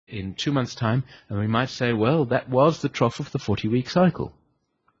in 2 months' time, and we might say, well, that was the trough of the 40-week cycle.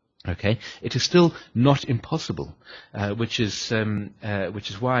 Okay, it is still not impossible, which is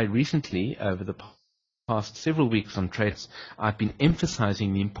why recently, over the past several weeks on trades, I've been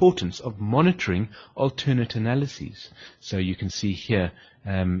emphasizing the importance of monitoring alternate analyses. So you can see here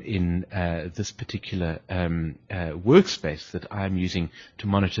in this particular workspace that I'm using to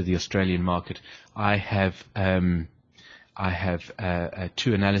monitor the Australian market, I have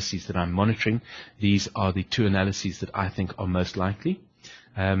two analyses that I'm monitoring. These are the two analyses that I think are most likely.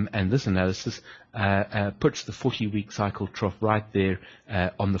 And this analysis puts the 40-week cycle trough right there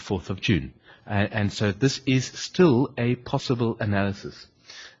on the 4th of June. And so this is still a possible analysis.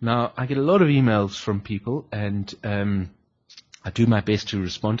 Now, I get a lot of emails from people, and I do my best to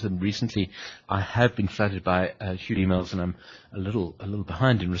respond to them. Recently, I have been flooded by huge emails, and I'm a little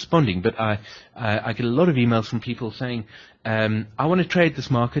behind in responding. But I get a lot of emails from people saying, I want to trade this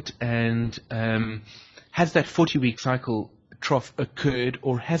market, and has that 40-week cycle trough occurred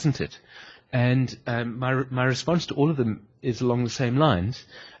or hasn't it? And my response to all of them is along the same lines,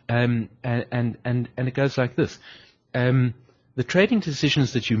 and it goes like this: the trading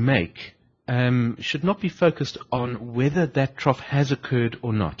decisions that you make should not be focused on whether that trough has occurred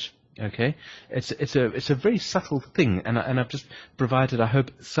or not. Okay, it's a very subtle thing, and I've just provided, I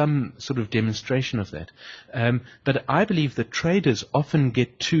hope, some sort of demonstration of that. But I believe that traders often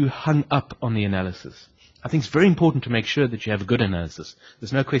get too hung up on the analysis. I think it's very important to make sure that you have a good analysis.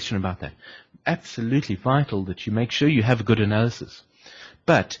 There's no question about that. Absolutely vital that you make sure you have a good analysis.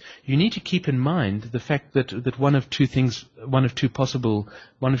 But you need to keep in mind the fact that one of two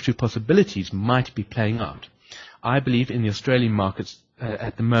possibilities might be playing out. I believe in the Australian markets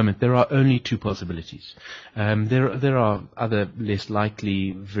at the moment there are only two possibilities. There are other less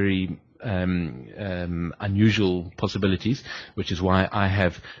likely, very unusual possibilities, which is why I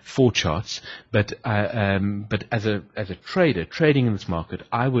have 4 charts. But as a trader trading in this market,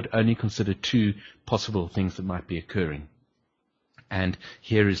 I would only consider 2 possible things that might be occurring. And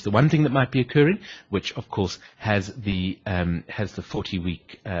here is the one thing that might be occurring, which of course has the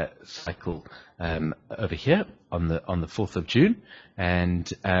 40-week cycle over here on the 4th of June,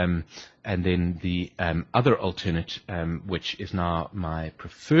 and then the other alternate, which is now my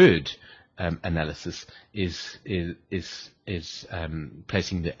preferred analysis, is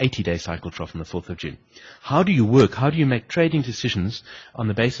placing the 80-day cycle trough on the 4th of June. How do you work? How do you make trading decisions on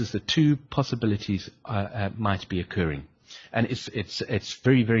the basis that 2 possibilities might be occurring? And it's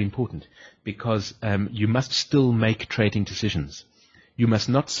very, very important, because you must still make trading decisions. You must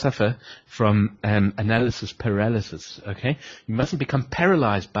not suffer from analysis paralysis. Okay, you mustn't become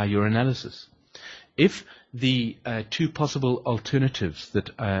paralyzed by your analysis. If the 2 possible alternatives that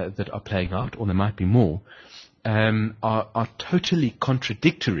are playing out, or there might be more, are totally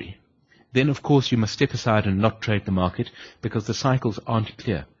contradictory, then of course you must step aside and not trade the market, because the cycles aren't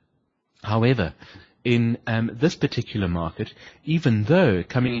clear. However, in this particular market, even though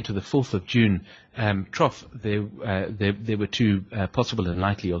coming into the 4th of June trough there were 2 possible and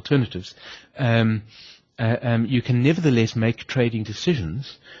likely alternatives, you can nevertheless make trading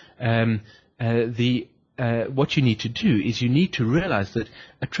decisions. What you need to do is you need to realize that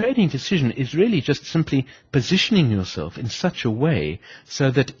a trading decision is really just simply positioning yourself in such a way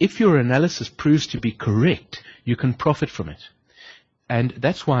so that if your analysis proves to be correct, you can profit from it. And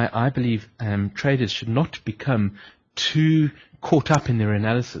that's why I believe traders should not become too caught up in their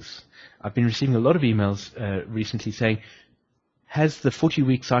analysis. I've been receiving a lot of emails recently saying, has the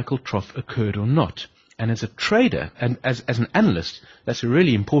 40-week cycle trough occurred or not? And as a trader, and as an analyst, that's a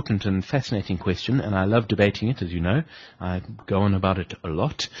really important and fascinating question, and I love debating it, as you know. I go on about it a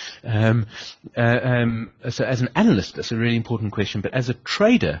lot. So as an analyst, that's a really important question. But as a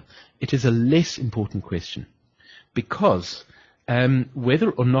trader, it is a less important question, because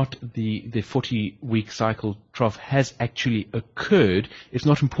whether or not the 40-week cycle trough has actually occurred is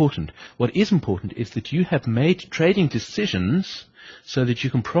not important. What is important is that you have made trading decisions so that you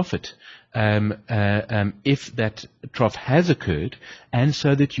can profit if that trough has occurred, and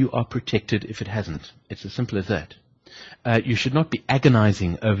so that you are protected if it hasn't. It's as simple as that. You should not be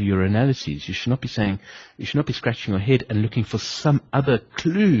agonizing over your analyses. You should not be scratching your head and looking for some other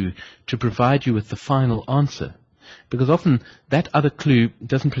clue to provide you with the final answer, because often that other clue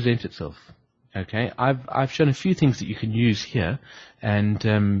doesn't present itself. Okay, I've shown a few things that you can use here,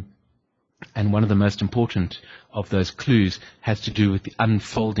 and And one of the most important of those clues has to do with the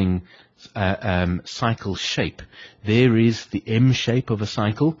unfolding cycle shape. There is the M shape of a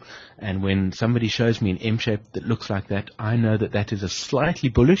cycle, and when somebody shows me an M shape that looks like that, I know that that is a slightly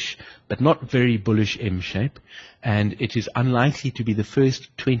bullish, but not very bullish M shape, and it is unlikely to be the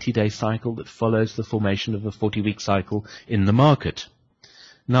first 20-day cycle that follows the formation of a 40-week cycle in the market.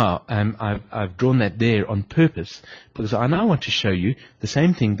 Now, I've drawn that there on purpose because I now want to show you the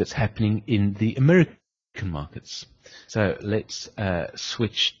same thing that's happening in the American markets. So let's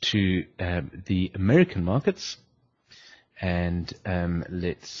switch to the American markets, and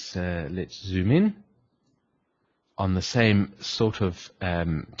let's zoom in on the same sort of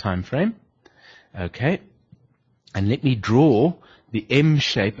time frame. Okay, and let me draw the M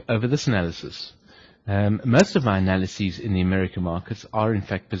shape over this analysis. Most of my analyses in the American markets are in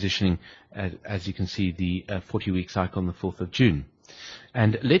fact positioning, as you can see, the 40-week cycle on the 4th of June.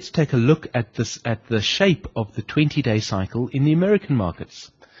 And let's take a look at this, at the shape of the 20-day cycle in the American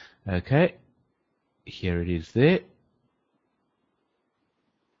markets. Okay, here it is there.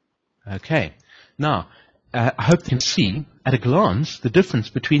 Okay, now I hope you can see at a glance the difference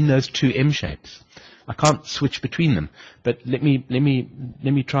between those two M shapes. I can't switch between them, but let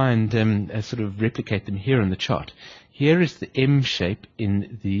me try and sort of replicate them here on the chart. Here is the M shape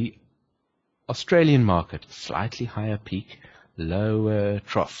in the Australian market, slightly higher peak, lower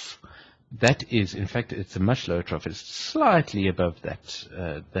trough. That is, in fact, it's a much lower trough. It's slightly above that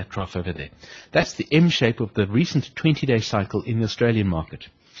that trough over there. That's the M shape of the recent 20-day cycle in the Australian market.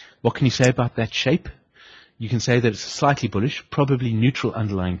 What can you say about that shape? You can say that it's slightly bullish, probably neutral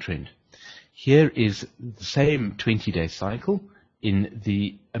underlying trend. Here is the same 20-day cycle in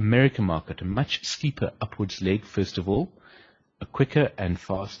the American market, a much steeper upwards leg, first of all, a quicker and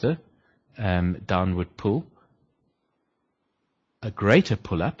faster downward pull, a greater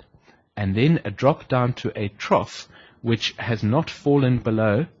pull-up, and then a drop down to a trough which has not fallen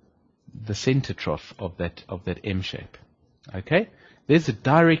below the center trough of that M shape. Okay? There's a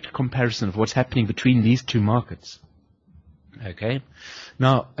direct comparison of what's happening between these two markets. Okay,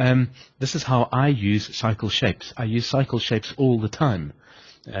 now this is how I use cycle shapes. I use cycle shapes all the time.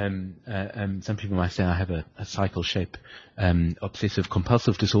 Some people might say I have a cycle shape obsessive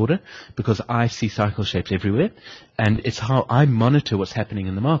compulsive disorder because I see cycle shapes everywhere, and it's how I monitor what's happening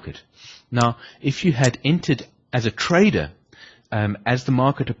in the market. Now, if you had entered as a trader as the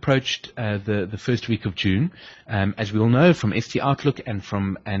market approached the first week of June, as we all know from ST Outlook and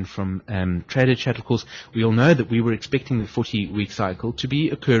from Trader Chat, of course, we all know that we were expecting the 40-week cycle to be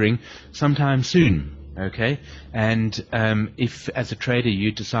occurring sometime soon. Okay, and if as a trader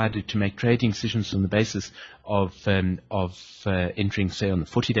you decided to make trading decisions on the basis of entering, say, on the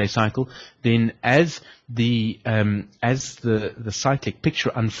 40-day cycle, then as the cyclic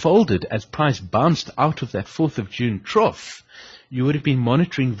picture unfolded, as price bounced out of that 4th of June trough, you would have been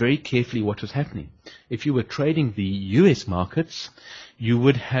monitoring very carefully what was happening. If you were trading the US markets, you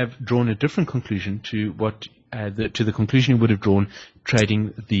would have drawn a different conclusion to what to the conclusion you would have drawn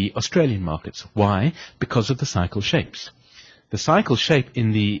trading the Australian markets. Why? Because of the cycle shapes. The cycle shape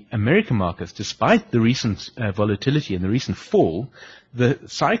in the American markets, despite the recent volatility and the recent fall, the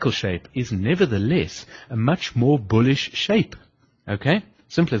cycle shape is nevertheless a much more bullish shape. Okay?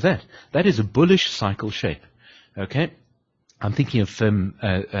 Simple as that. That is a bullish cycle shape. Okay? I'm thinking of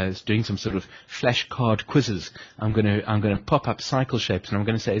doing some sort of flashcard quizzes. I'm going to pop up cycle shapes, and I'm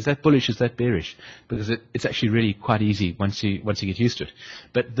going to say, is that bullish, is that bearish? Because it's actually really quite easy once you get used to it.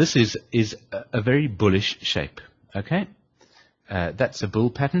 But this is a very bullish shape. Okay, that's a bull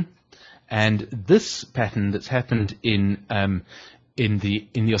pattern, and this pattern that's happened in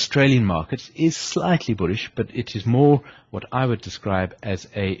the Australian markets is slightly bullish, but it is more what I would describe as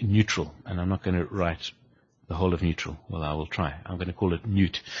a neutral. And I'm not going to write the whole of neutral. Well, I will try. I'm going to call it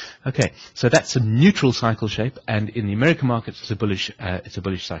neut. Okay, so that's a neutral cycle shape, and in the American markets, it's a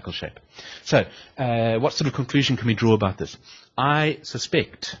bullish cycle shape. So, what sort of conclusion can we draw about this? I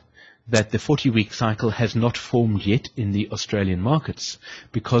suspect that the 40-week cycle has not formed yet in the Australian markets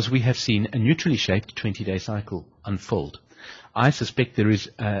because we have seen a neutrally shaped 20-day cycle unfold. I suspect there is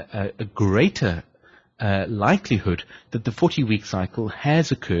a greater likelihood that the 40-week cycle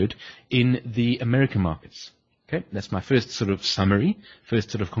has occurred in the American markets. Okay, that's my first sort of summary,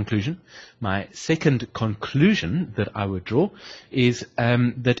 first sort of conclusion. My second conclusion that I would draw is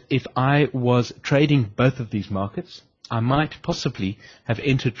that if I was trading both of these markets, I might possibly have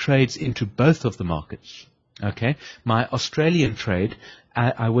entered trades into both of the markets. Okay, my Australian trade,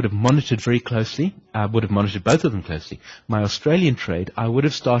 I would have monitored very closely. I would have monitored both of them closely. My Australian trade, I would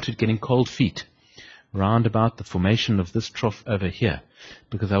have started getting cold feet round about the formation of this trough over here.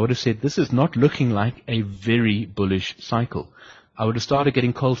 because I would have said this is not looking like a very bullish cycle. I would have started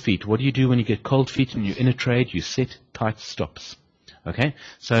getting cold feet. What do you do when you get cold feet and you're in a trade? You set tight stops. Okay,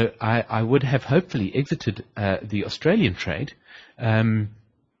 so I would have hopefully exited the Australian trade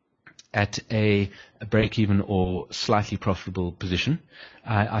at a break-even or slightly profitable position.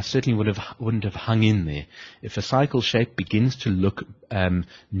 I certainly wouldn't have hung in there. If a cycle shape begins to look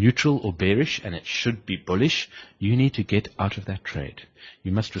neutral or bearish, and it should be bullish, you need to get out of that trade.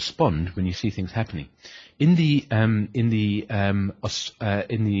 You must respond when you see things happening. In the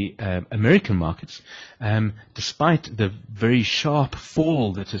American markets, despite the very sharp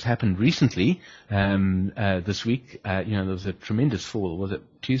fall that has happened recently this week, there was a tremendous fall. Was it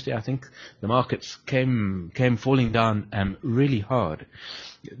Tuesday? I think the markets came falling down really hard.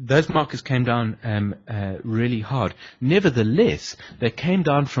 Those markets came down really hard. Nevertheless, they came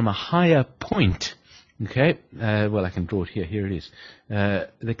down from a higher point. Okay, well, I can draw it here. Here it is.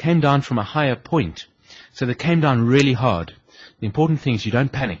 They came down from a higher point. So they came down really hard. The important thing is you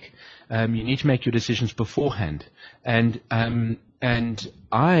don't panic. You need to make your decisions beforehand. And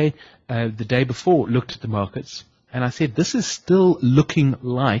I, the day before, looked at the markets, and I said, this is still looking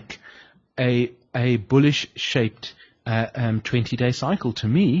like a bullish-shaped 20-day cycle to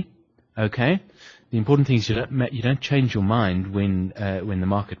me. Okay. The important thing is you don't change your mind when the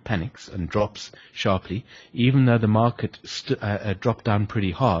market panics and drops sharply. Even though the market dropped down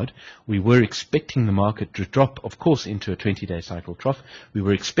pretty hard, we were expecting the market to drop, of course, into a 20-day cycle trough. We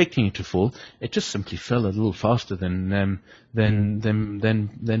were expecting it to fall. It just simply fell a little faster than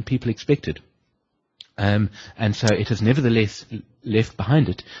people expected. And so it has nevertheless left behind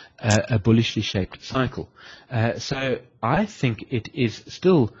it a bullishly shaped cycle. So I think it is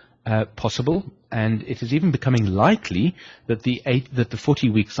still possible, and it is even becoming likely that the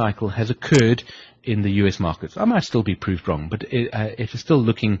 40-week cycle has occurred in the US markets. I might still be proved wrong, but it is still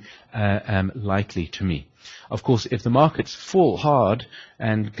looking likely to me. Of course, if the markets fall hard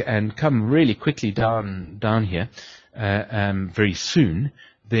and come really quickly down here very soon,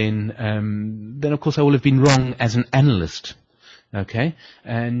 then of course I will have been wrong as an analyst. Okay,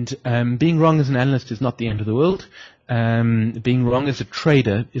 and being wrong as an analyst is not the end of the world. Being wrong as a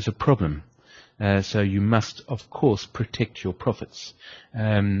trader is a problem. So you must, of course, protect your profits.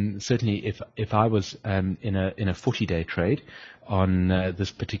 Certainly, if I was in a 40-day trade on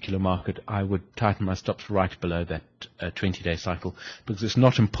this particular market, I would tighten my stops right below that 20-day cycle, because it's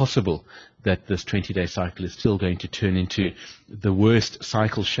not impossible that this 20-day cycle is still going to turn into the worst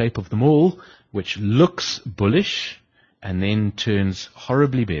cycle shape of them all, which looks bullish and then turns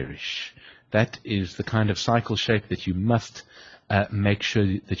horribly bearish. That is the kind of cycle shape that you must make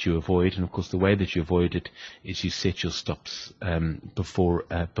sure that you avoid. And of course, the way that you avoid it is you set your stops before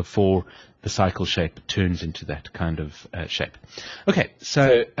the cycle shape turns into that kind of shape. Okay,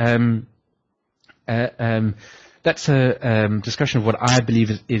 so that's a discussion of what I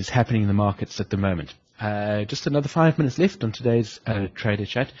believe is happening in the markets at the moment. Just another 5 minutes left on today's Trader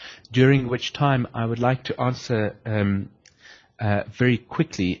Chat, during which time I would like to answer very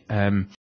quickly